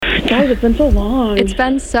Guys, it's been so long. It's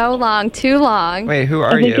been so long, too long. Wait, who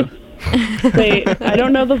are you? Wait, I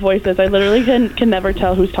don't know the voices. I literally can never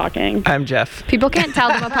tell who's talking. I'm Jeff. People can't tell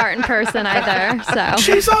them apart in person either, so.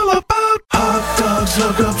 She's all about hot dogs,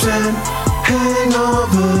 hookups, and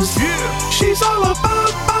hangovers. Yeah. She's all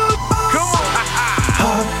about come on.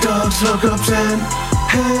 Hot dogs, hookups, and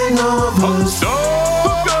hangovers.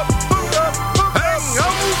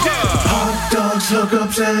 Hot dogs,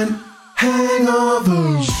 hookups, and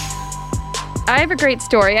hangovers. I have a great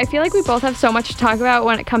story. I feel like we both have so much to talk about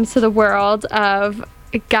when it comes to the world of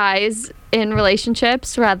guys in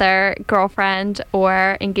relationships, whether girlfriend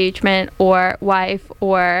or engagement or wife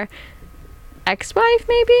or ex-wife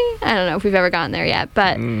maybe. I don't know if we've ever gotten there yet,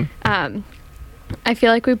 but I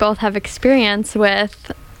feel like we both have experience with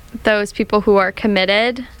those people who are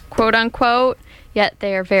committed, quote unquote, yet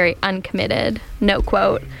they are very uncommitted, no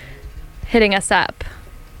quote, hitting us up.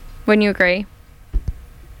 Wouldn't you agree?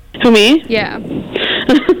 Who, me? Yeah.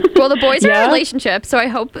 Well, the boys are in a relationship, so I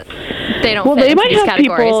hope they don't fit they into might these have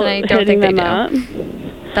categories, people and I don't hitting think they them do.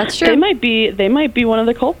 up. That's true. They might be one of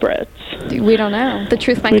the culprits. We don't know. The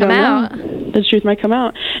truth might We come don't out. know. The truth might come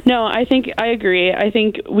out. No, I agree. I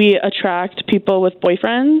think we attract people with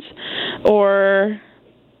boyfriends or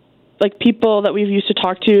like people that we've used to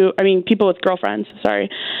talk to. I mean, people with girlfriends, sorry.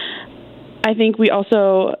 I think we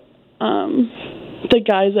also, the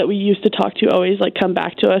guys that we used to talk to always like come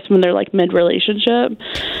back to us when they're like mid-relationship.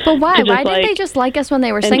 But why? Just, Why didn't they just like us when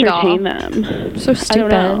they were single? Entertain them. So stupid. I don't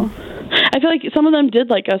know. I feel like some of them did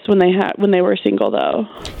like us when they were single though.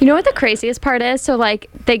 You know what the craziest part is? So like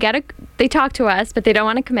they talk to us, but they don't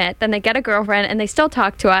want to commit. Then they get a girlfriend and they still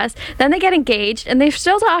talk to us. Then they get engaged and they're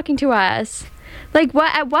still talking to us. Like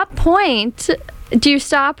at what point do you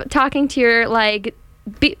stop talking to your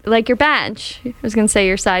your bench? I was gonna say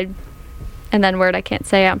your side, and then word I can't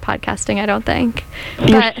say on podcasting, I don't think.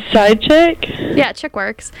 Your side chick? Yeah, chick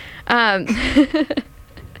works. But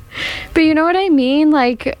you know what I mean?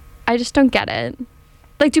 Like, I just don't get it.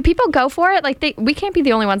 Like, do people go for it? Like, we can't be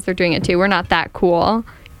the only ones they're doing it to. We're not that cool.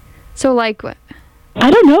 So, like,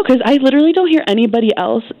 I don't know, because I literally don't hear anybody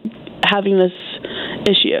else having this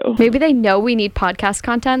issue. Maybe they know we need podcast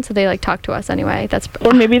content, so they like talk to us anyway.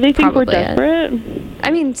 Or maybe they think we're desperate.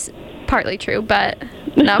 I mean, it's partly true, but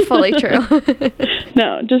not fully true.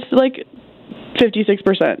 No, just like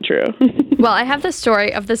 56% true. Well, I have the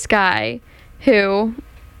story of this guy who,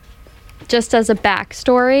 just as a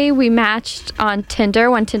backstory, we matched on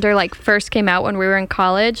Tinder when Tinder like first came out when we were in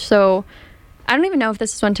college. So I don't even know if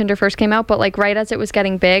this is when Tinder first came out, but like right as it was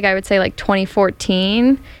getting big, I would say like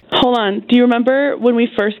 2014. Hold on. Do you remember when we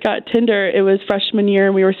first got Tinder? It was freshman year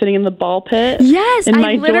and we were sitting in the ball pit. Yes,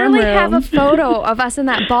 I literally have a dorm room. photo of us in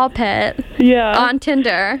that ball pit. Yeah. On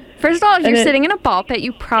Tinder. First of all, if you're sitting in a ball pit,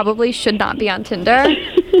 you probably should not be on Tinder.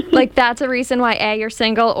 Like, that's a reason why A, you're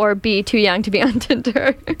single, or B, too young to be on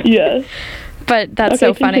Tinder. Yes. But that's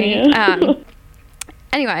so funny.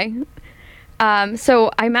 Anyway,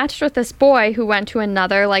 so I matched with this boy who went to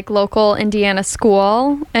another like local Indiana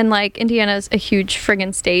school, and like Indiana's a huge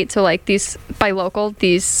friggin' state, so like these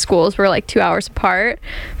schools were like 2 hours apart.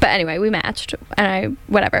 But anyway, we matched, and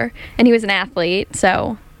and he was an athlete,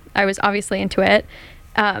 so I was obviously into it.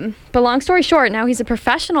 But long story short, now he's a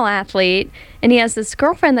professional athlete, and he has this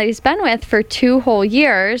girlfriend that he's been with for 2 whole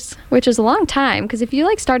years, which is a long time, because if you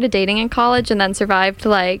like started dating in college and then survived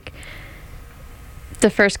like the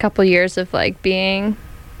first couple years of like being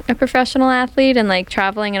a professional athlete and like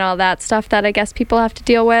traveling and all that stuff that I guess people have to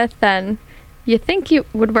deal with, then you think you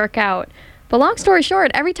would work out. But long story short,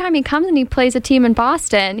 every time he comes and he plays a team in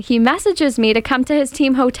Boston, he messages me to come to his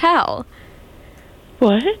team hotel.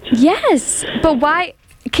 What? Yes, but why?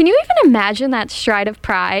 Can you even imagine that stride of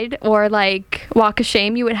pride or like walk of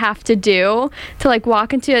shame you would have to do to like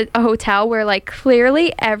walk into a hotel where like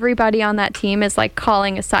clearly everybody on that team is like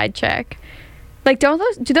calling a side chick? Like, do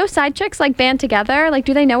those side chicks like band together? Like,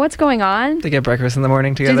 do they know what's going on? They get breakfast in the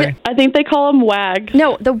morning together? I think they call them WAGs.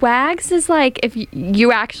 No, the WAGs is like if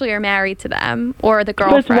you actually are married to them or the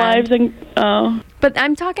girlfriend. But wives and But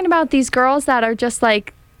I'm talking about these girls that are just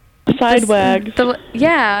like side WAG.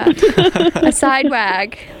 A side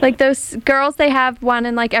WAG. Like those girls, they have one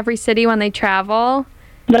in like every city when they travel.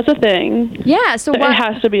 That's a thing. Yeah, so it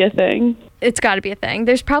has to be a thing. It's got to be a thing.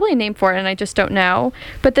 There's probably a name for it, and I just don't know.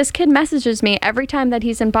 But this kid messages me every time that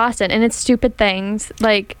he's in Boston, and it's stupid things.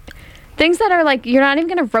 Like, things that are, like, you're not even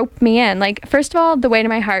going to rope me in. Like, first of all, the way to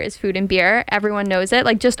my heart is food and beer. Everyone knows it.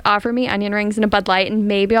 Like, just offer me onion rings and a Bud Light, and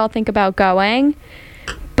maybe I'll think about going.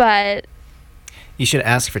 But you should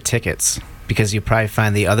ask for tickets, because you probably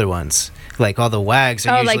find the other ones. Like all the wags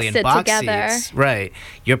are usually in box together. seats. Right.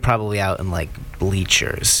 You're probably out in like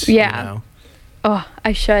bleachers. Yeah. You know? Oh,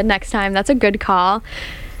 I should next time. That's a good call.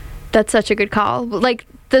 That's such a good call. Like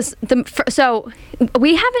so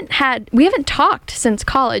we haven't talked since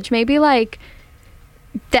college. Maybe like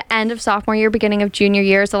the end of sophomore year, beginning of junior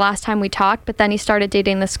year is the last time we talked, but then he started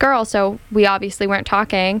dating this girl, so we obviously weren't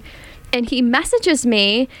talking. And he messages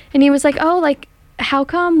me and he was like, oh, like, how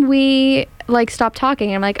come we like stopped talking?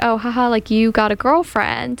 And I'm like, oh, haha, like you got a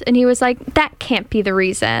girlfriend. And he was like, that can't be the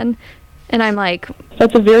reason. And I'm like,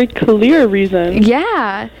 that's a very clear reason.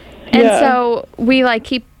 Yeah. And so we like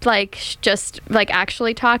keep like just like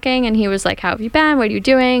actually talking, and he was like, how have you been? What are you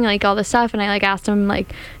doing? Like all this stuff. And I like asked him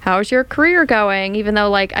like, how's your career going? Even though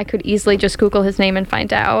like I could easily just Google his name and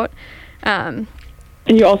find out. And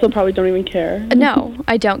you also probably don't even care. No,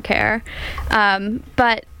 I don't care.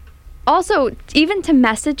 But also, even to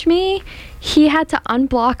message me, he had to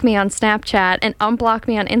unblock me on Snapchat and unblock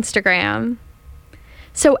me on Instagram.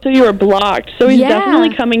 So you were blocked. So he's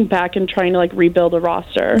definitely coming back and trying to like rebuild a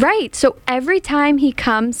roster. Right. So every time he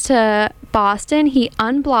comes to Boston, he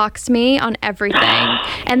unblocks me on everything.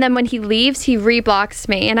 And then when he leaves, he reblocks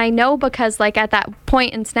me. And I know because like at that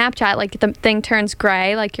point in Snapchat, like the thing turns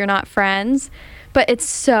gray, like you're not friends. But it's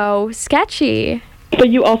so sketchy. But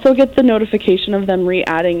you also get the notification of them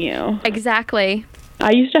re-adding you. Exactly.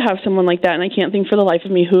 I used to have someone like that, and I can't think for the life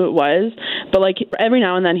of me who it was. But, like, every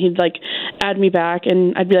now and then he'd, like, add me back,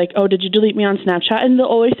 and I'd be like, oh, did you delete me on Snapchat? And they'll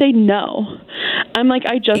always say no. I'm like,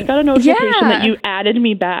 I just got a notification that you added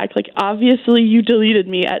me back. Like, obviously you deleted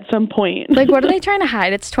me at some point. Like, what are they trying to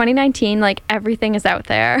hide? It's 2019. Like, everything is out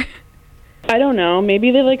there. I don't know. Maybe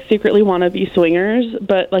they, like, secretly want to be swingers,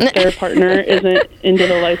 but, like, their partner isn't into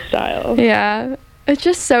the lifestyle. Yeah. It's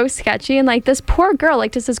just so sketchy. And, like, this poor girl,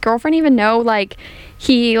 like, does his girlfriend even know, like,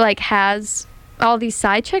 he, like, has all these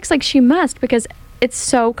side chicks? Like, she must, because it's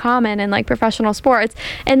so common in, like, professional sports.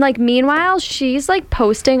 And, like, meanwhile, she's, like,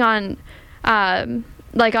 posting on,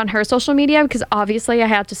 like, on her social media, because obviously I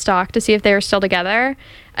had to stalk to see if they were still together.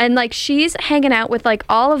 And, like, she's hanging out with, like,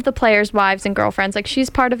 all of the players' wives and girlfriends. Like, she's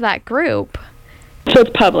part of that group. So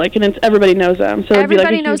it's public, and it's everybody knows them. So everybody it'd be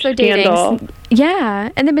like a knows huge they're scandal. dating.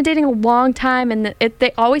 Yeah, and they've been dating a long time, and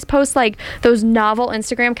they always post like those novel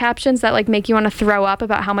Instagram captions that like make you want to throw up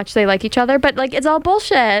about how much they like each other. But like it's all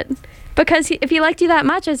bullshit, because if he liked you that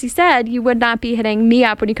much, as he said, you would not be hitting me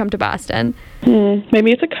up when you come to Boston.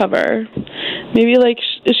 Maybe it's a cover. Maybe like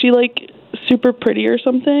is she like super pretty or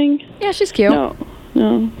something? Yeah, she's cute. No.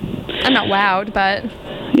 I'm not wowed, but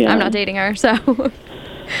I'm not dating her, so.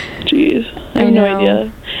 Jeez, I have no idea.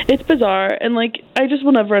 It's bizarre, and like I just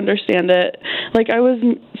will never understand it. Like I was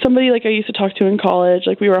somebody like I used to talk to in college.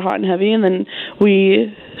 Like we were hot and heavy, and then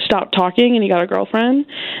we stopped talking, and he got a girlfriend.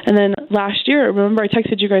 And then last year, remember I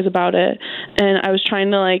texted you guys about it, and I was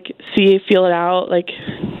trying to like feel it out, like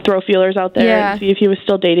throw feelers out there and see if he was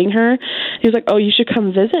still dating her. He was like, "Oh, you should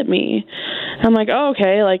come visit me." I'm like, "Oh,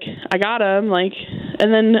 okay." Like I got him, like,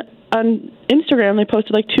 and then on Instagram they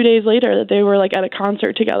posted like 2 days later that they were like at a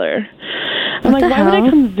concert together. I'm like, why would I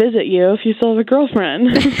come visit you if you still have a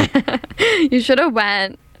girlfriend? You should have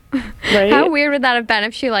went. Right? How weird would that have been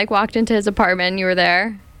if she like walked into his apartment and you were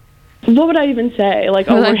there? What would I even say? Like,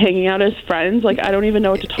 oh, we're hanging out as friends? Like, I don't even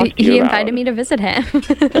know what to talk to you about. He invited me to visit him.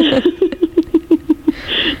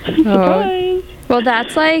 Surprise. Well,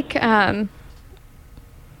 that's like the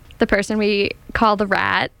person we call the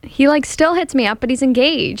rat. He like still hits me up, but he's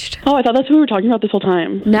engaged. Oh, I thought that's who we were talking about this whole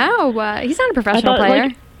time. No, he's not a professional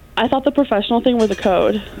player. I thought the professional thing was a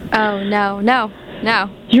code. Oh, no.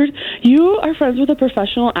 You are friends with a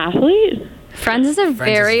professional athlete? Friends is a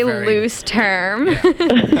very loose term.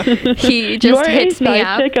 He just you are hits a me side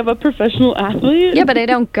up. chick of a professional athlete? Yeah, but I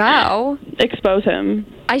don't go. Expose him.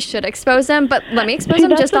 I should expose him, but let me expose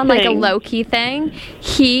him just on like a low-key thing.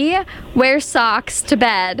 He wears socks to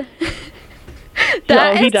bed.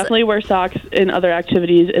 No, he definitely wears socks in other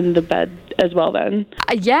activities in the bed as well then.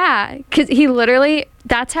 Yeah, because he literally,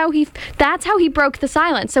 that's how he broke the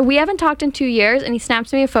silence. So we haven't talked in 2 years, and he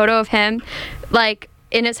snaps me a photo of him like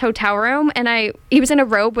in his hotel room, and he was in a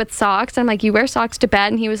robe with socks. I'm like, you wear socks to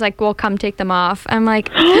bed? And he was like, well, come take them off. I'm like,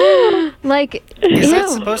 like, is that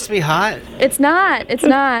supposed to be hot? It's not.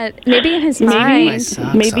 Maybe in his mind.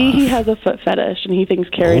 Maybe he has a foot fetish and he thinks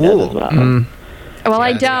Carrie does as well. Well,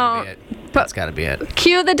 I don't. That's got to be it.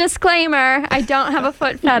 Cue the disclaimer. I don't have a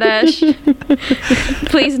foot fetish.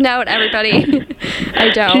 Please note, everybody. I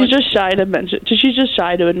don't. She's just shy to mention. She's just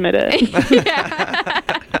shy to admit it.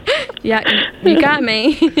 Yeah, you got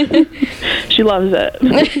me. She loves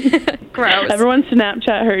it. Gross. Everyone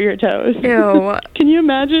Snapchat her your toes. Ew. Can you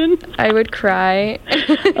imagine? I would cry.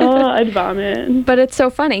 Oh, I'd vomit. But it's so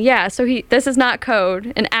funny. Yeah, so this is not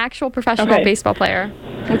Code, an actual professional baseball player,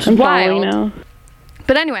 which is wild. Now.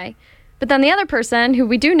 But anyway, but then the other person who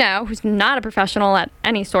we do know, who's not a professional at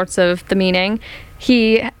any sorts of the meaning,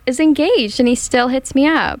 he is engaged and he still hits me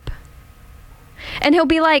up. And he'll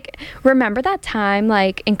be like, remember that time,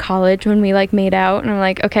 like, in college when we, like, made out? And I'm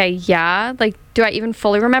like, okay, yeah. Like, do I even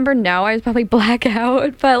fully remember? No, I was probably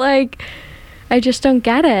blackout. But, like, I just don't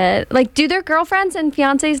get it. Like, do their girlfriends and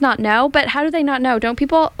fiancés not know? But how do they not know? Don't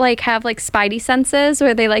people, like, have, like, spidey senses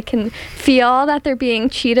where they, like, can feel that they're being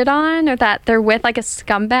cheated on or that they're with, like, a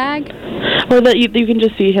scumbag? Or that you can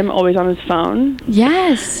just see him always on his phone.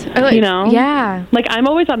 Yes. Or, like, you know? Yeah. Like, I'm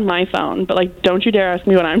always on my phone, but, like, don't you dare ask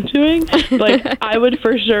me what I'm doing. Like, I would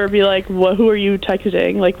for sure be like, who are you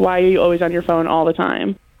texting? Like, why are you always on your phone all the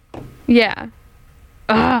time? Yeah.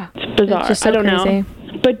 Ugh. It's bizarre. It's just so I don't crazy.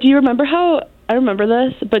 know. But do you remember how... I remember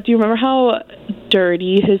this, but do you remember how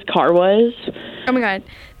dirty his car was? Oh my God.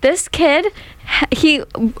 This kid, he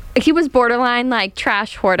was borderline like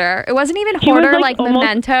trash hoarder. It wasn't even hoarder like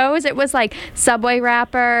mementos. It was like Subway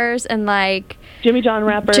wrappers and like Jimmy John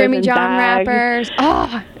wrappers.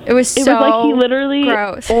 Oh, it was so It was like he literally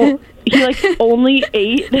gross. He like only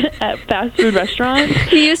ate at fast food restaurants.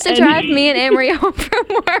 He used to drive me and Amory home from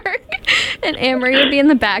work, and Amory would be in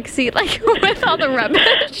the back seat like with all the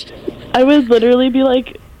rubbish. I would literally be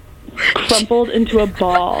like crumpled into a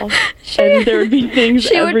ball, and there would be things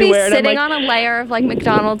she everywhere. She would be and sitting on a layer of like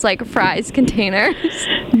McDonald's like fries containers.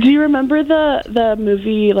 Do you remember the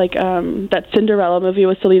movie, like that Cinderella movie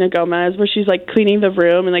with Selena Gomez, where she's like cleaning the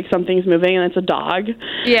room and like something's moving and it's a dog,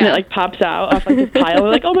 yeah, and it like pops out off like this pile? We're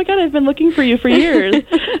like, oh my God, I've been looking for you for years.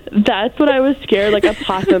 That's what I was scared, like a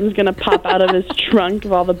possum's gonna pop out of his trunk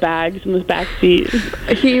of all the bags in the back seat.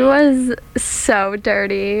 He was so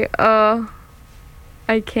dirty. Oh,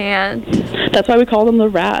 I can't. That's why we called him the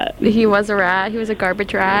rat. He was a rat. He was a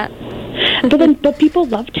garbage rat. But people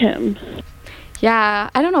loved him. Yeah,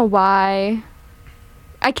 I don't know why.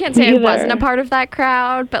 I can't say I wasn't a part of that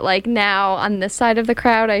crowd, but like now on this side of the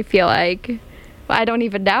crowd, I feel like I don't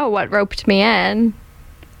even know what roped me in.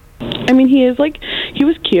 I mean, he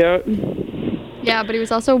was cute. Yeah, but he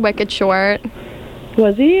was also wicked short.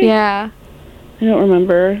 Was he? Yeah. I don't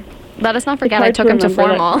remember. Let us not forget I took him to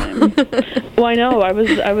formal. Well, I know. I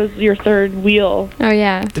was your third wheel. Oh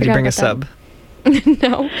yeah. Did you bring a sub?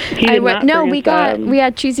 No. We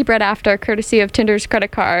had cheesy bread after, courtesy of Tinder's credit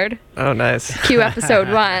card. Oh, nice. Cue episode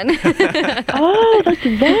 1. Oh, that's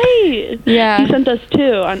right. Yeah. He sent us 2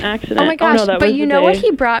 on accident. Oh my gosh, no, but you know what he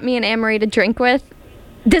brought me and Amory to drink with?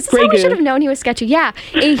 This is how we should have known he was sketchy. Yeah,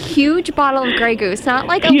 a huge bottle of Grey Goose, not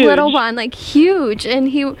like a little one, like huge. And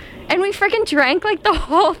we freaking drank like the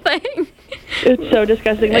whole thing. It's so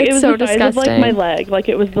disgusting. Like, it was so the size of like my leg. Like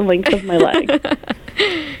it was the length of my leg.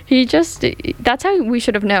 That's how we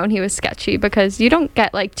should have known he was sketchy, because you don't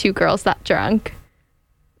get like 2 girls that drunk.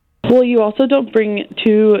 Well, you also don't bring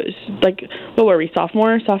 2, like, what were we,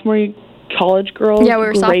 sophomore college girls? Yeah, we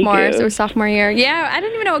were sophomores. It was sophomore year. Yeah, I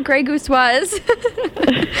didn't even know what Grey Goose was.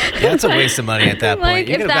 That's a waste of money at that point. Like,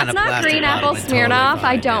 if that's not green apple Smirnoff,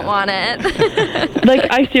 I don't want it. Like,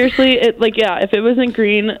 I seriously, if it wasn't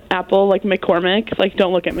green apple, like McCormick, like,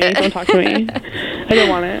 don't look at me. Don't talk to me. I don't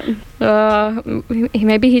want it.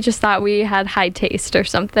 Maybe he just thought we had high taste or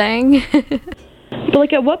something. But,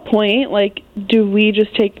 like, at what point, like, do we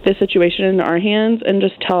just take the situation into our hands and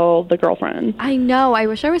just tell the girlfriend? I know. I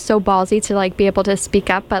wish I was so ballsy to, like, be able to speak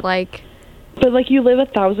up, but, like... But, like, you live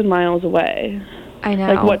 1,000 miles away. I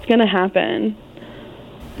know. Like, what's gonna happen?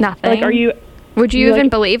 Nothing. Like, Would you even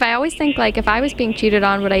believe? I always think, like, if I was being cheated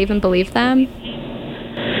on, would I even believe them?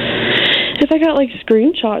 If I got, like,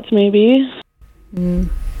 screenshots, maybe.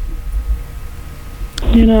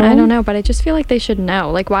 You know? I don't know, but I just feel like they should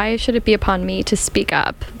know. Like, why should it be upon me to speak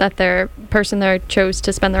up that their person they chose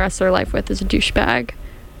to spend the rest of their life with is a douchebag?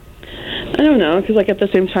 I don't know, because, like, at the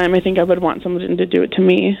same time, I think I would want someone to do it to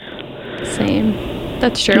me. Same.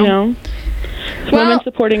 That's true. You know? Women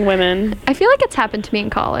supporting women. I feel like it's happened to me in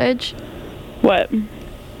college. What?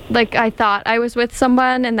 Like, I thought I was with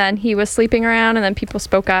someone, and then he was sleeping around, and then people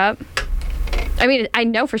spoke up. I mean, I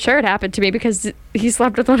know for sure it happened to me because he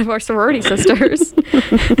slept with one of our sorority sisters.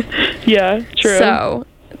 Yeah, true. So,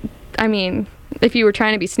 I mean, if you were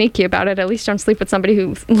trying to be sneaky about it, at least don't sleep with somebody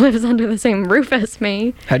who lives under the same roof as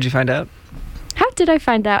me. How'd you find out? How did I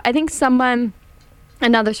find out? I think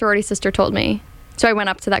another sorority sister told me. So I went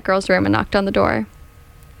up to that girl's room and knocked on the door.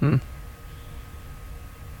 And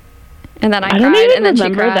then I cried, don't even and then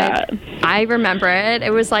remember she cried. that. I remember it.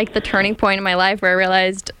 It was like the turning point in my life where I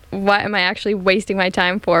realized, what am I actually wasting my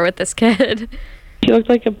time for with this kid? He looked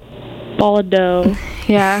like a ball of dough.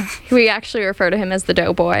 Yeah. We actually refer to him as the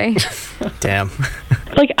dough boy. Damn.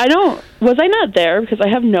 Like, was I not there? Because I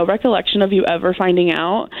have no recollection of you ever finding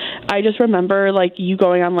out. I just remember, like, you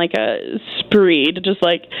going on, like, a spree to just,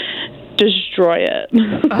 like, destroy it.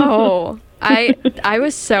 Oh, I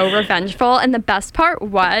was so revengeful. And the best part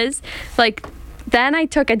was, like, then I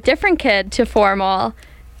took a different kid to formal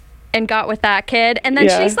and got with that kid. And then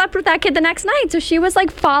she slept with that kid the next night. So she was,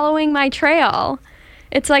 like, following my trail.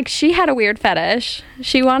 It's like she had a weird fetish.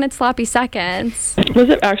 She wanted sloppy seconds. Was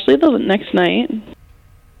it actually the next night?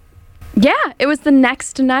 Yeah, it was the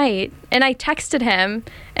next night. And I texted him,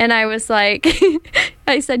 and I was like,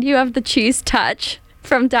 I said, you have the cheese touch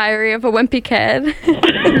from Diary of a Wimpy Kid.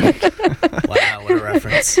 Wow, what a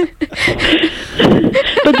reference. But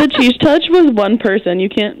the cheese touch was one person. You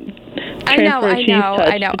can't transfer cheese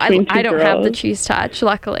touch I know. between two I don't have the girls. cheese touch,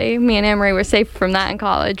 luckily. Me and Amory were safe from that in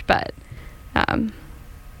college, but,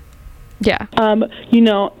 yeah. You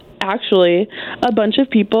know, actually, a bunch of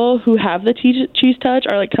people who have the cheese touch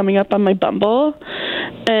are, like, coming up on my Bumble,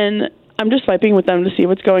 and I'm just swiping with them to see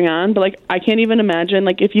what's going on, but, like, I can't even imagine,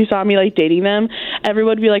 like, if you saw me, like, dating them,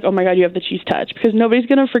 everyone would be like, oh my god, you have the cheese touch, because nobody's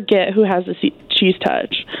gonna forget who has the cheese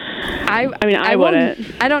touch. I mean, I wouldn't.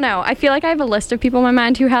 I don't know. I feel like I have a list of people in my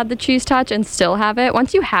mind who had the cheese touch and still have it.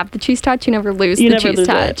 Once you have the cheese touch, you never lose the cheese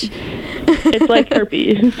touch. It's like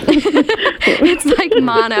herpes. It's like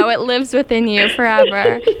mono. It lives within you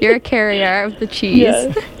forever. You're a carrier of the cheese.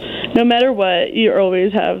 Yes. No matter what, you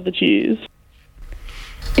always have the cheese.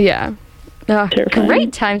 Yeah. Terrifying.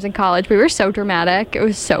 Great times in college. We were so dramatic. It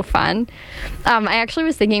was so fun. I actually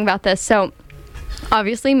was thinking about this. So,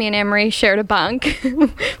 obviously, me and Amory shared a bunk.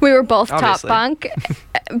 We were both top bunk.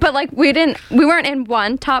 But, like, we weren't in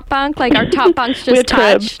one top bunk. Like, our top bunks just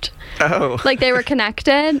touched. Oh. Like, they were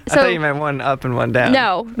connected. I thought you meant one up and one down.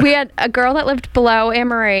 No. We had a girl that lived below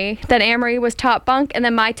Amory. Then Amory was top bunk. And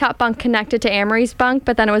then my top bunk connected to Amory's bunk.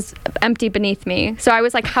 But then it was empty beneath me. So I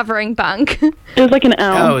was, like, hovering bunk. It was like an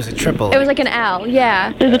L. Oh, it was a triple. It was like an L,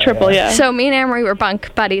 yeah. It was a triple, yeah. So me and Amory were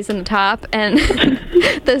bunk buddies in the top. And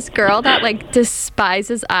this girl that, like,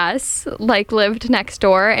 despises us, like, lived next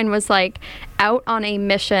door and was, like, out on a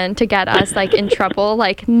mission to get us, like, in trouble,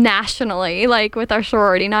 like, nationally, like, with our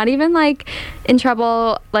sorority. Not even, like, in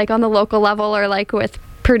trouble, like, on the local level or, like, with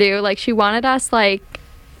Purdue. Like, she wanted us, like,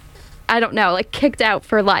 I don't know, like, kicked out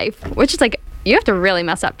for life, which is, like, you have to really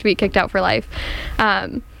mess up to be kicked out for life.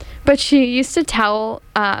 But she used to tell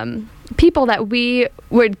people that we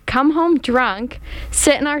would come home drunk,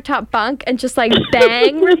 sit in our top bunk, and just, like,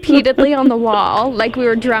 bang repeatedly on the wall like we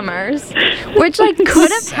were drummers, which, like,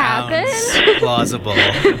 could have happened. Plausible.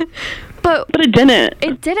 But it didn't.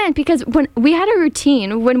 It didn't, because when we had a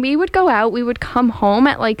routine, when we would go out, we would come home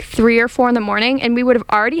at, like, 3 or 4 in the morning, and we would have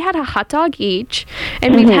already had a hot dog each,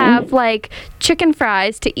 and we'd have, like, chicken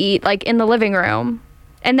fries to eat, like, in the living room.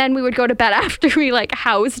 And then we would go to bed after we, like,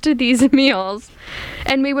 housed these meals.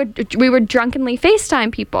 And we would drunkenly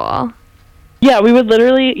FaceTime people. Yeah, we would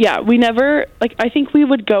literally, we never, like, I think we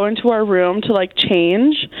would go into our room to, like,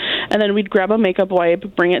 change, and then we'd grab a makeup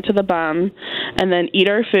wipe, bring it to the bum, and then eat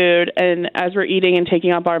our food, and as we're eating and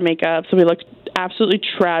taking off our makeup, so we looked absolutely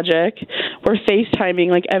tragic, we're FaceTiming,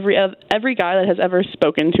 like, every guy that has ever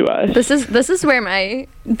spoken to us. This is where my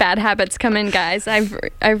bad habits come in, guys.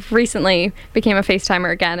 I've recently became a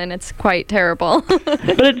FaceTimer again, and it's quite terrible. But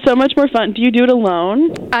it's so much more fun. Do you do it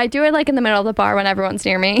alone? I do it, like, in the middle of the bar when everyone's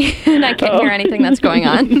near me, and I can't hear anything that's going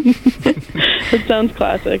on. It sounds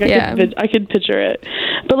classic. I could picture it.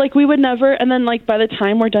 But, like, we would never, and then, like, by the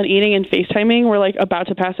time we're done eating and FaceTiming, we're, like, about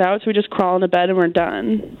to pass out, so we just crawl into bed and we're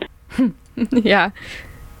done. Yeah.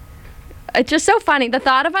 It's just so funny. The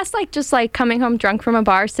thought of us, like, just, like, coming home drunk from a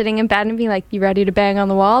bar, sitting in bed and being like, you ready to bang on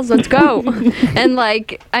the walls? Let's go. And,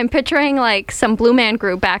 like, I'm picturing, like, some Blue Man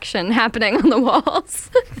Group action happening on the walls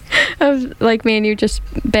of, like, me and you just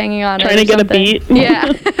banging on Trying to get a beat.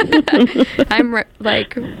 Yeah. I'm,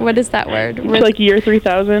 like, what is that word? It's like year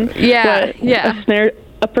 3000. Yeah, What, yeah.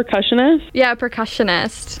 A percussionist? Yeah, a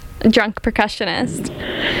percussionist. A drunk percussionist.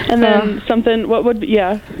 And then something,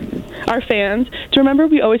 our fans. Do you remember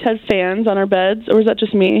we always had fans on our beds, or was that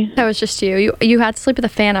just me? That was just you. You had to sleep with a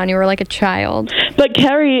fan on. You were like a child. But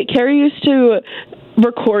Carrie used to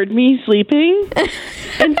record me sleeping.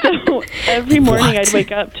 And so every morning I'd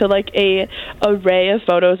wake up to like a array of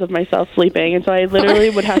photos of myself sleeping, and so I literally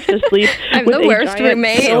would have to sleep I'm with the a worst giant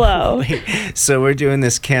roommate. pillow. So we're doing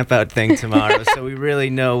this camp out thing tomorrow, so we really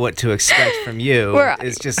know what to expect from you.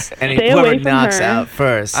 It's just Stay away whoever from knocks her. out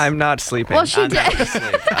first. I'm not sleeping. Well, she I'm not did.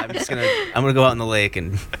 gonna sleep. I'm gonna go out in the lake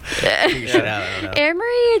and figure shit out. I don't know. Anne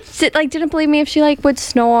Marie didn't believe me if she like would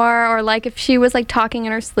snore or like if she was like talking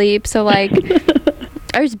in her sleep. So like,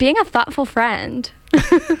 I was being a thoughtful friend.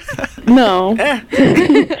 No.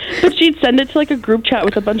 But she'd send it to like a group chat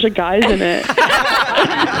with a bunch of guys in it.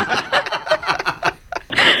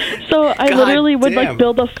 So I God literally would damn. like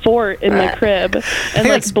build a fort in the crib and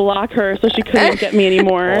like block her so she couldn't get me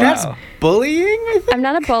anymore. That's bullying, I think. I'm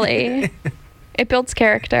not a bully. It builds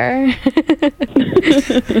character.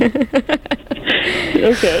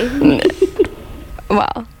 Okay.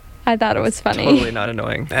 Well, I thought it was funny. Totally not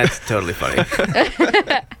annoying. That's totally funny.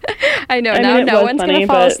 I know. I Now mean, it no was one's funny, going to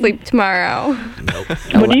fall but- asleep tomorrow. Nope.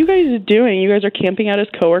 What are you guys doing? You guys are camping out as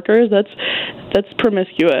coworkers? That's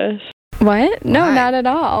promiscuous. What? No, Why? not at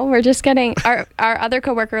all. We're just getting... Our other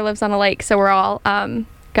coworker lives on a lake, so we're all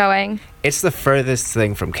going. It's the furthest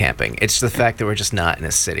thing from camping. It's the fact that we're just not in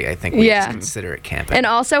a city. I think we Yeah. just consider it camping. And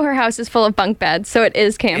also her house is full of bunk beds, so it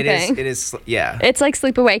is camping. It is, yeah. It's like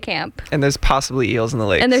sleepaway camp. And there's possibly eels in the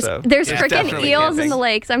lake. And there's so there's Yeah, freaking definitely eels in camping. the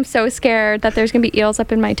lakes. I'm so scared that there's going to be eels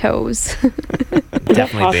up in my toes.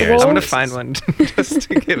 Definitely bears. possible? I'm gonna find one just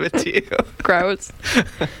to give it to you. Gross.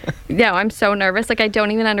 No, I'm so nervous. Like, I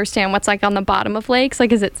don't even understand what's like on the bottom of lakes.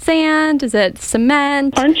 Like, is it sand? Is it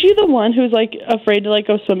cement? Aren't you the one who's like afraid to like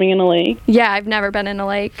go swimming in a lake? Yeah, I've never been in a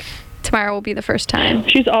lake. Tomorrow will be the first time.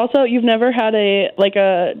 She's also, you've never had a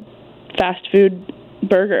fast food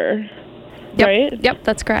burger, Yep. right? Yep,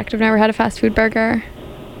 that's correct. I've never had a fast food burger.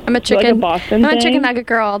 I'm a Is it like a chicken. Boston I'm a chicken thing? nugget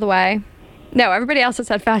girl all the way. No, everybody else has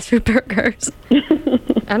had fast food burgers.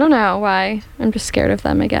 I don't know why. I'm just scared of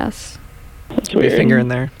them, I guess. That's Could be a weird. finger in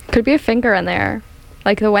there. Could be a finger in there,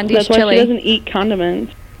 like the Wendy's That's why chili. she doesn't eat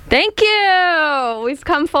condiments. Thank you. We've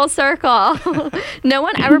come full circle. No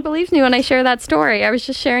one ever believes me when I share that story. I was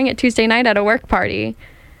just sharing it Tuesday night at a work party.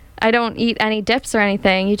 I don't eat any dips or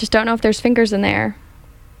anything. You just don't know if there's fingers in there.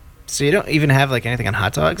 So you don't even have like anything on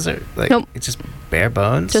hot dogs, or like Nope. it's just bare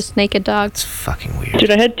bones. Just naked dogs. It's fucking weird.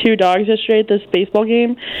 Dude, I had 2 dogs yesterday at this baseball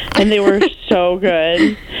game, and they were so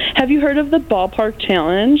good. Have you heard of the ballpark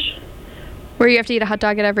challenge? Where you have to eat a hot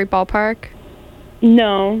dog at every ballpark.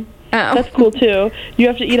 No. Oh. That's cool, too. You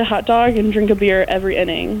have to eat a hot dog and drink a beer every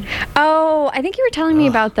inning. Oh, I think you were telling me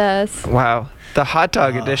about this. Wow. The hot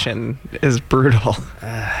dog edition is brutal.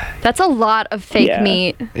 That's a lot of fake Yeah.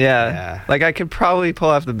 meat. Yeah. Like I could probably pull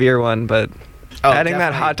off the beer one, but adding that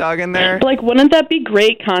definitely. hot dog in there. But, like, wouldn't that be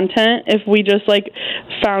great content if we just, like,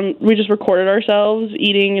 we just recorded ourselves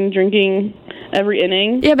eating and drinking every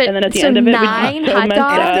inning? Yeah, but and then at the so end of it, 9 we'd be so hot messed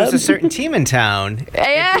dogs? If there was up. a certain team in town,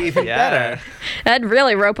 Yeah. it'd be even better. That'd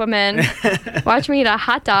really rope them in. Watch me eat a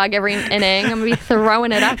hot dog every inning. I'm going to be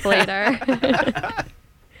throwing it up later.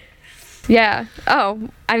 Yeah. Oh,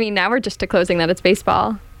 I mean, now we're just disclosing that it's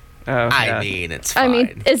baseball. Oh, I yeah. mean, it's fine. I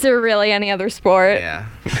mean, is there really any other sport? yeah.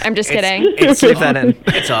 I'm just It's- kidding. It's, Leave that in.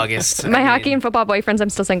 It's August. My I hockey mean, and football boyfriends,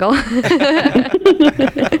 I'm still single.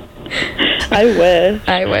 I wish.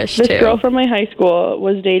 I wish, This too. girl from my high school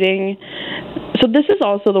was dating. So this is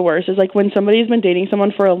also the worst. Is like when somebody's been dating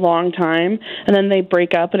someone for a long time and then they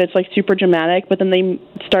break up and it's like super dramatic, but then they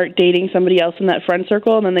start dating somebody else in that friend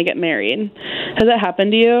circle and then they get married. Has that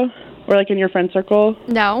happened to you, or like in your friend circle?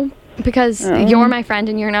 No, because you're my friend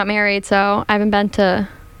and you're not married, so I haven't been to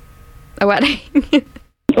a wedding.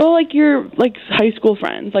 Well, like your like high school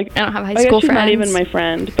friends. Like I don't have high I guess school she's friends. not even my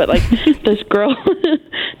friend, but like this girl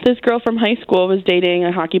from high school was dating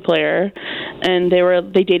a hockey player, and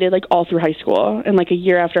they dated like all through high school and like a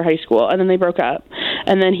year after high school, and then they broke up,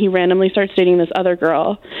 and then he randomly starts dating this other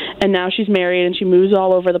girl, and now she's married and she moves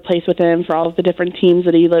all over the place with him for all of the different teams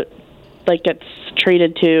that he like gets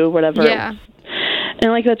traded to, whatever. Yeah.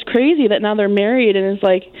 And, like, that's crazy that now they're married, and it's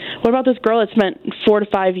like, what about this girl that spent 4 to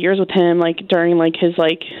 5 years with him, like, during, like, his,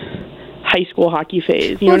 like, high school hockey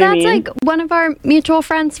phase? You know what I mean? That's like one of our mutual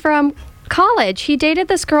friends from college. He dated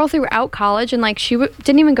this girl throughout college, and like she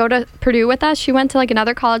didn't even go to Purdue with us. She went to like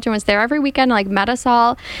another college and was there every weekend, and, like met us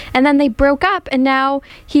all, and then they broke up, and now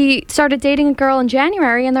he started dating a girl in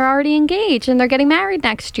January and they're already engaged and they're getting married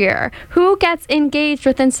next year. Who gets engaged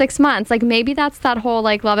within 6 months? Like maybe that's that whole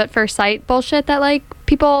like love at first sight bullshit that like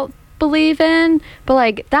people believe in, but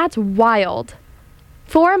like that's wild.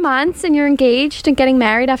 4 months and you're engaged and getting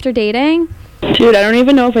married after dating? Dude, I don't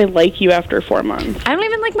even know if I like you after 4 months. I don't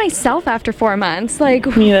even like myself after 4 months. Like,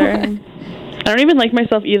 Neither. I don't even like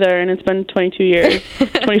myself either, and it's been 22 years,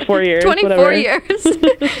 24 years, 24 whatever. years.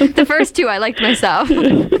 The first 2 I liked myself.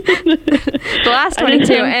 The last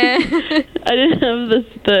 22, I didn't have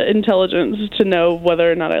the intelligence to know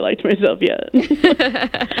whether or not I liked myself yet.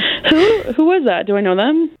 Who was that? Do I know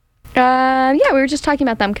them? Yeah, we were just talking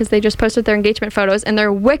about them because they just posted their engagement photos, and they're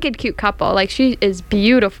a wicked cute couple. Like, she is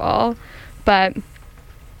beautiful, but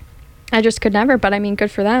I just could never. But I mean,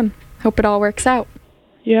 good for them. Hope it all works out.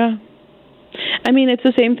 Yeah. I mean, it's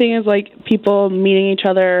the same thing as, like, people meeting each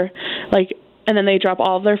other, like, and then they drop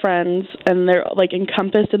all of their friends, and they're, like,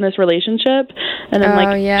 encompassed in this relationship, and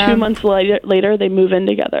then, 2 months later, they move in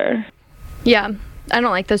together. Yeah. I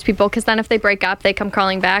don't like those people, because then if they break up, they come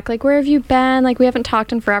crawling back, like, where have you been? Like, we haven't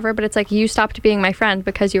talked in forever, but it's like, you stopped being my friend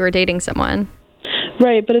because you were dating someone.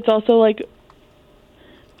 Right, but it's also, like,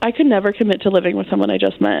 I could never commit to living with someone I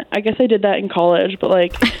just met. I guess I did that in college, but,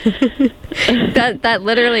 like... that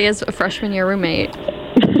literally is a freshman year roommate.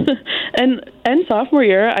 and sophomore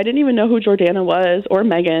year, I didn't even know who Jordana was, or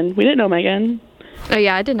Megan. We didn't know Megan. Oh,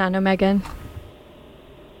 yeah, I did not know Megan.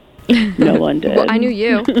 No one did. Well, I knew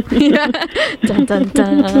you. Dun, dun,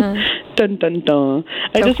 dun. Dun, dun, dun.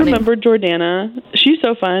 I just remembered Jordana. She's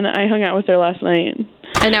so fun. I hung out with her last night.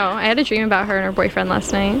 I know. I had a dream about her and her boyfriend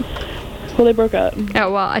last night. Well, they broke up.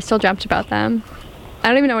 Oh, well, I still dreamt about them. I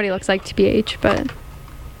don't even know what he looks like, TBH, but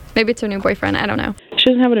maybe it's her new boyfriend. I don't know. She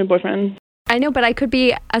doesn't have a new boyfriend. I know, but I could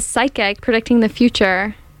be a psychic predicting the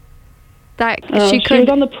future. She was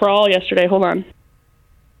on the prowl yesterday. Hold on.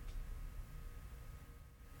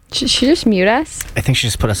 Should she just mute us? I think she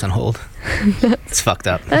just put us on hold. It's fucked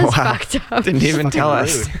up. That's fucked up. Didn't even tell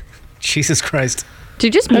us. Jesus Christ. Did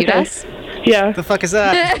you just mute us? Yeah. What the fuck is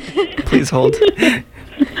that? Please hold.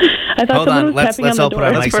 I thought Hold on. Let's all put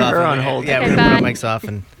our Let's mics put off. her on hold. Yeah, Okay, we're gonna put our bye. mics off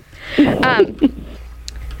and.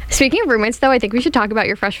 Speaking of roommates, though, I think we should talk about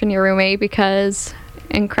your freshman year roommate because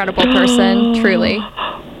incredible person, truly.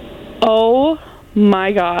 Oh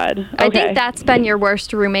my God. Okay. I think that's been your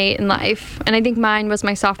worst roommate in life, and I think mine was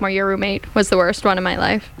my sophomore year roommate was the worst one in my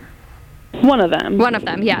life. One of them. One of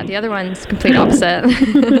them, yeah. The other one's complete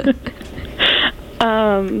opposite.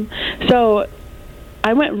 So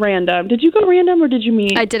I went random. Did you go random or did you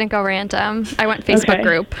meet? I didn't go random. I went Facebook Okay.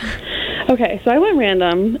 group. Okay, so I went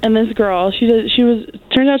random, and this girl,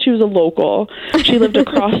 turned out she was a local. She lived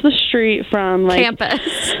across the street from, like,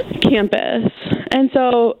 campus. And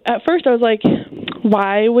so at first I was like,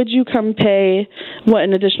 why would you come pay,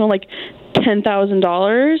 an additional, like,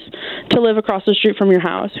 $10,000 to live across the street from your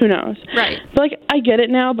house? Who knows? Right. But, like, I get it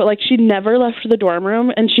now, but, like, she never left the dorm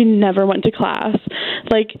room, and she never went to class.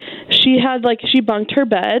 Like, she bunked her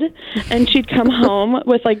bed, and she'd come home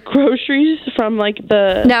with, like, groceries from, like,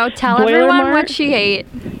 the No, tell Boiler everyone Mart. what she ate.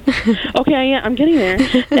 Okay, I'm getting there.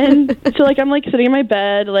 And so, like, I'm, like, sitting in my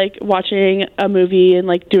bed, like, watching a movie and,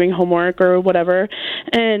 like, doing homework or whatever,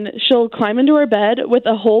 and she'll climb into her bed with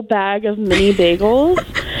a whole bag of mini bagels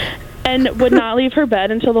and would not leave her bed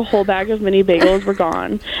until the whole bag of mini bagels were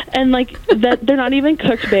gone. And, like, that they're not even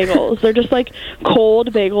cooked bagels. They're just, like,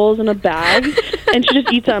 cold bagels in a bag, and she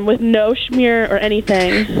just eats them with no schmear or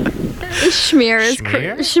anything. Schmear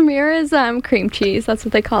Schmear? is cream cheese. That's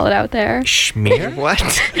what they call it out there. Schmear? What?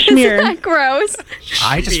 Isn't Schmear. that gross?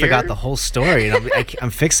 I just forgot the whole story, and I'm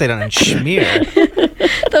fixated on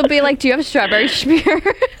schmear. They'll be like, "Do you have strawberry schmear?"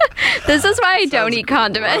 This is why I don't eat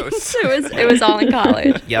condiments. It was all in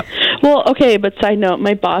college. Yep. Well, okay, but side note,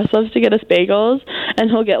 my boss loves to get us bagels, and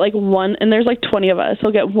he'll get, like, one, and there's, like, 20 of us.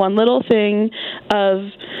 He'll get one little thing of,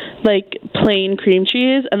 like, plain cream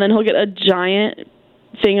cheese, and then he'll get a giant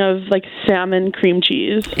thing of, like, salmon cream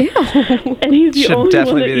cheese. Ew. And he's the Should only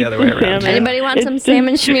definitely one that be the eats other way the around. salmon. Anybody want It's some just-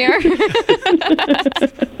 salmon schmear?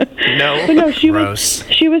 No. But no, she Gross.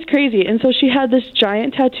 was crazy, and so she had this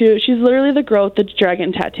giant tattoo. She's literally the girl with the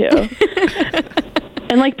dragon tattoo.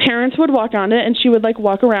 And, like, parents would walk on it, and she would, like,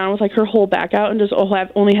 walk around with, like, her whole back out and just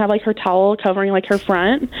only have, like, her towel covering, like, her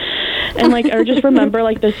front. And, like, I just remember,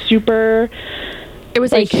 like, the super... It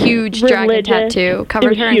was Like, a huge dragon religious- tattoo, it covered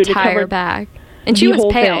was her huge. It entire covered back. And she the was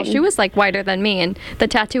whole pale. thing. She was, like, whiter than me, and the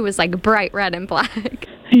tattoo was, like, bright red and black.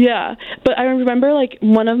 Yeah, but I remember, like,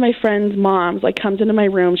 one of my friend's moms, like, comes into my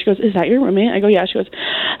room. She goes, "Is that your roommate?" I go, "Yeah." She goes,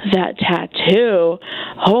 "That tattoo.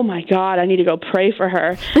 Oh, my God, I need to go pray for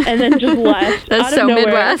her." And then just left That's out of so nowhere.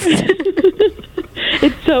 Midwest.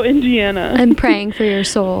 It's so Indiana. I'm praying for your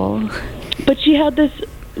soul. But she had this,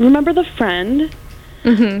 remember the friend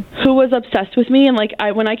who was obsessed with me? And, like,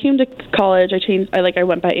 when I came to college, I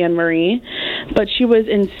went by Anne Marie, but she was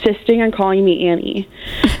insisting on calling me Annie.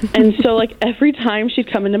 And so, like, every time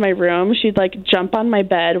she'd come into my room, she'd, like, jump on my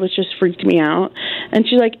bed, which just freaked me out. And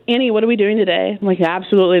she's like, "Annie, what are we doing today?" I'm like,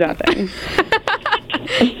 "Absolutely nothing."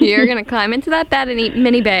 You're going to climb into that bed and eat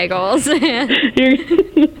mini bagels.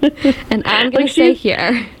 And I'm going to stay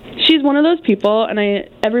here. She's one of those people, and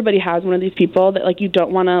everybody has one of these people that, like, you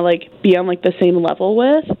don't want to, like, be on, like, the same level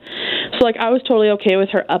with. So, like, I was totally okay with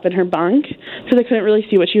her up in her bunk because I couldn't really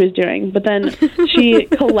see what she was doing. But then she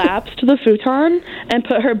collapsed the futon and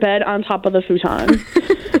put her bed on top of the futon.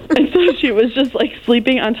 And so she was just, like,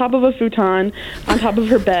 sleeping on top of a futon on top of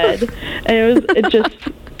her bed. And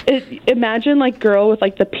imagine, like, girl with,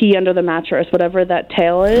 like, the pea under the mattress, whatever that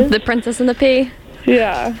tail is. The princess and the pea?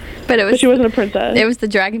 Yeah. But she wasn't a princess. It was the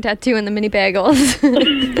dragon tattoo and the mini bagels.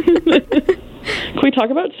 Can we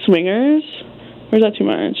talk about swingers? Or is that too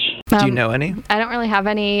much? Do you know any? I don't really have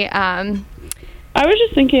any. I was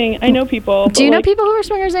just thinking, I know people. Do you know people who are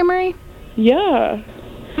swingers, Anne-Marie? Yeah.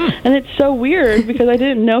 And it's so weird because I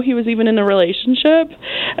didn't know he was even in a relationship.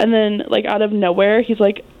 And then, like, out of nowhere, he's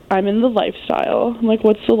like, I'm in the lifestyle. I'm like,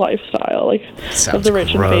 what's the lifestyle? Like, of the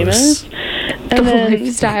rich gross. and famous? And then,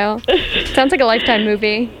 lifestyle. Sounds like a Lifetime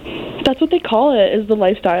movie. That's what they call it, is the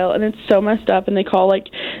lifestyle. And it's so messed up. And they call, like,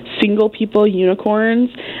 single people unicorns.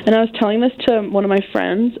 And I was telling this to one of my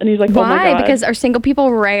friends, and he's like, Why? Oh my God. Because are single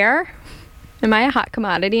people rare? Am I a hot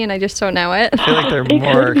commodity and I just don't know it? I feel like they're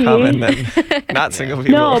more common than not single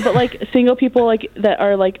people. No, but, like, single people, like, that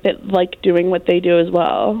are, like, that like doing what they do as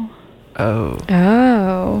well. Oh.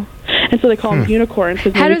 And so they call them unicorns.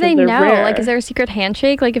 How do they know? Rare. Like, is there a secret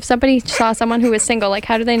handshake? Like, if somebody saw someone who was single, like,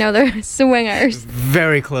 how do they know they're swingers?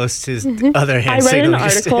 Very close to other I hand read an signals.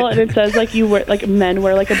 article and it says, like, men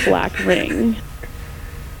wear, like, a black ring.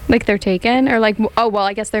 Like, they're taken? Or, like, oh, well,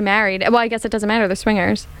 I guess they're married. Well, I guess it doesn't matter. They're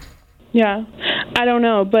swingers. Yeah. I don't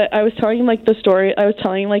know, but I was telling, like, the story. I was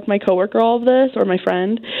telling, like, my coworker all of this, or my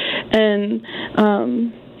friend, and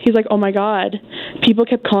he's like, oh my God, people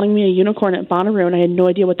kept calling me a unicorn at Bonnaroo, and I had no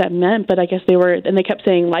idea what that meant, but I guess they were, and they kept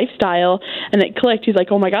saying lifestyle, and it clicked. He's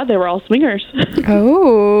like, oh my God, they were all swingers.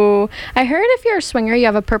 Oh, I heard if you're a swinger, you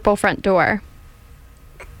have a purple front door.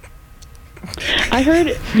 I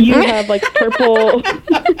heard you have, like, purple...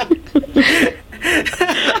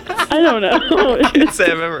 I don't know. I can't say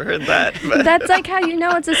I've ever heard that. But. That's like how you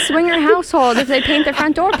know it's a swinger household if they paint their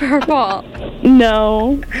front door purple.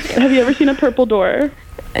 No. Have you ever seen a purple door?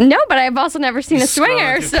 No, but I've also never seen a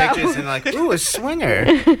swinger. So Pictures and like, ooh, a swinger.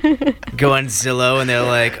 Go on Zillow and they're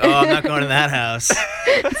like, oh, I'm not going to that house.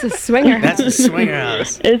 It's a swinger house. That's a swinger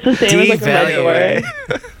house. It's the same as, like, a regular.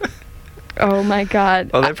 Oh my God.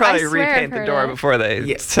 Well, they probably I swear repaint the door before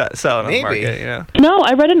they sell it on the market, you know? No,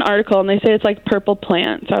 I read an article and they say it's like purple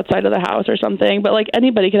plants outside of the house or something, but, like,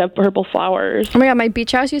 anybody could have purple flowers. Oh my God, my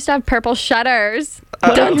beach house used to have purple shutters.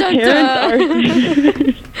 Dun, dun, Parents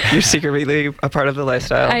dun. You're secretly a part of the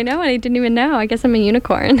lifestyle. I know, and I didn't even know. I guess I'm a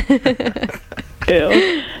unicorn.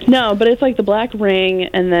 Ew. No, but it's like the black ring,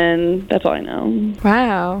 and then that's all I know.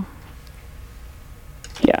 Wow.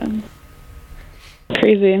 Yeah.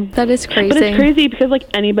 Crazy. That is crazy. But it's crazy because, like,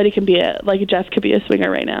 anybody can be like, Jeff could be a swinger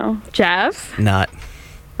right now. Jeff? Not.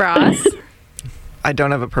 Ross? I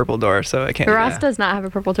don't have a purple door, so I can't. Ross does not have a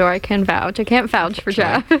purple door. I can vouch. I can't vouch for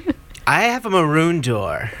Jeff. I have a maroon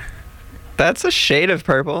door. That's a shade of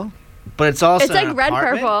purple. But it's also It's like an red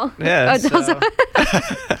apartment. purple. Yeah. Oh, so-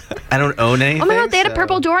 I don't own anything. Oh my God, they had a so-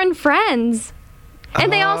 purple door in Friends. And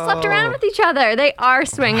they all slept around with each other. They are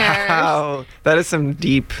swingers. Wow. That is some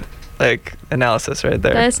deep, like, analysis right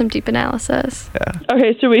there. That is some deep analysis. Yeah.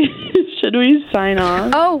 Okay, should we sign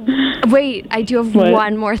off? Oh, wait. I do have What?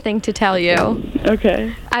 one more thing to tell you.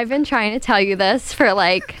 Okay. I've been trying to tell you this for,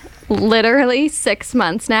 like, literally 6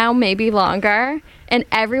 months now, maybe longer. And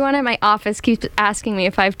everyone at my office keeps asking me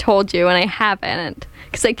if I've told you, and I haven't,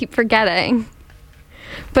 because I keep forgetting.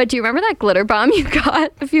 But do you remember that glitter bomb you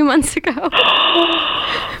got a few months ago?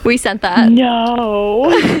 We sent that. No.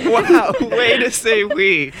 Wow. Way to say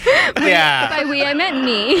we. Yeah. By we, I meant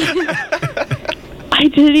me. I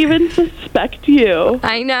didn't even suspect you.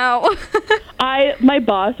 I know. My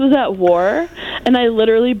boss was at war, and I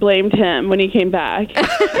literally blamed him when he came back.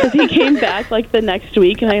 Because he came back, like, the next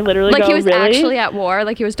week, and I literally Like go, he was really? actually at war,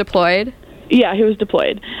 like he was deployed. Yeah, he was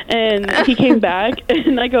deployed. And he came back,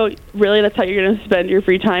 and I go, really? That's how you're going to spend your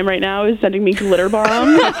free time right now, is sending me glitter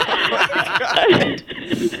bombs?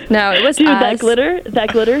 No, it was Dude, us. that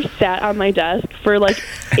glitter sat on my desk for, like,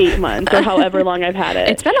 8 months, or however long I've had it.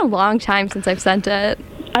 It's been a long time since I've sent it.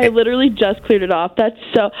 I literally just cleared it off. That's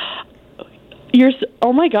so...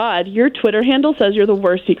 oh my God, your Twitter handle says you're the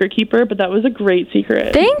worst secret keeper, but that was a great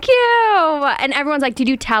secret. Thank you. And everyone's like, did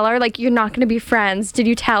you tell her? Like, you're not going to be friends. Did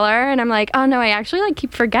you tell her? And I'm like, oh no, I actually, like,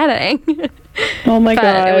 keep forgetting. Oh my God.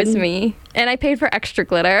 But it was me. And I paid for extra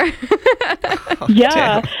glitter.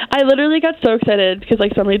 Yeah, I literally got so excited because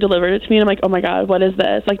like somebody delivered it to me and I'm like, oh my god, what is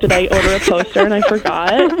this? Like, did I order a poster and I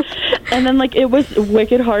forgot? And then like it was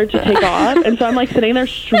wicked hard to take off, and so I'm like sitting there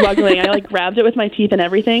struggling. I like grabbed it with my teeth and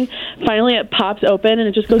everything. Finally, it pops open and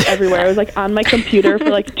it just goes everywhere. It was like on my computer for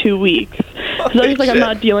like 2 weeks. So I was like, I'm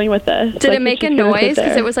not dealing with this. Did like, it make a noise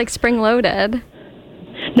because it was like spring loaded?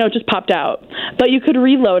 No, it just popped out. But you could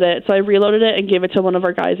reload it. So I reloaded it and gave it to one of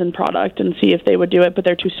our guys in product and see if they would do it, but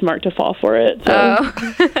they're too smart to fall for it. So.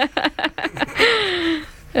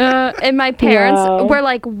 Oh. And my parents were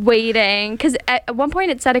like waiting because at one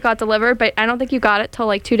point it said it got delivered, but I don't think you got it till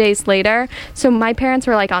like 2 days later. So my parents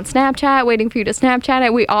were like on Snapchat waiting for you to Snapchat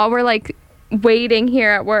it. We all were like waiting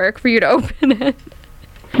here at work for you to open it.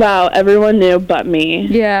 Wow, everyone knew but me.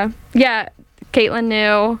 Yeah. Caitlin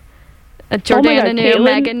knew. Jordana knew, Caitlin?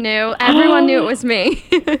 Megan knew, everyone knew it was me.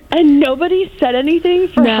 And nobody said anything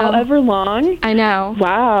for however long? I know.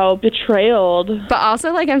 Wow, betrayed. But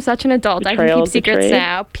also, like, I'm such an adult. I can keep secrets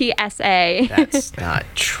now. PSA. That's not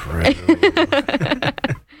true.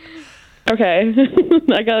 Okay.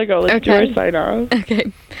 I gotta go. Let's do our sign off.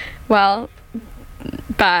 Okay. Well,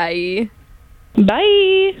 bye.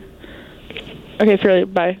 Bye. Okay, Fairly,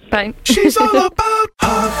 bye. Bye. She's all about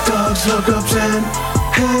hot dogs, hookups, and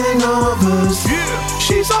hangovers. Yeah.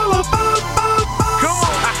 She's all about come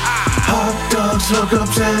on. Hot dogs,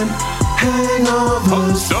 hookups, and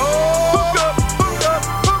hangovers.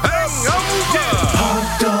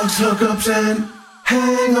 Hot dogs, hookups, and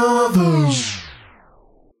hangovers.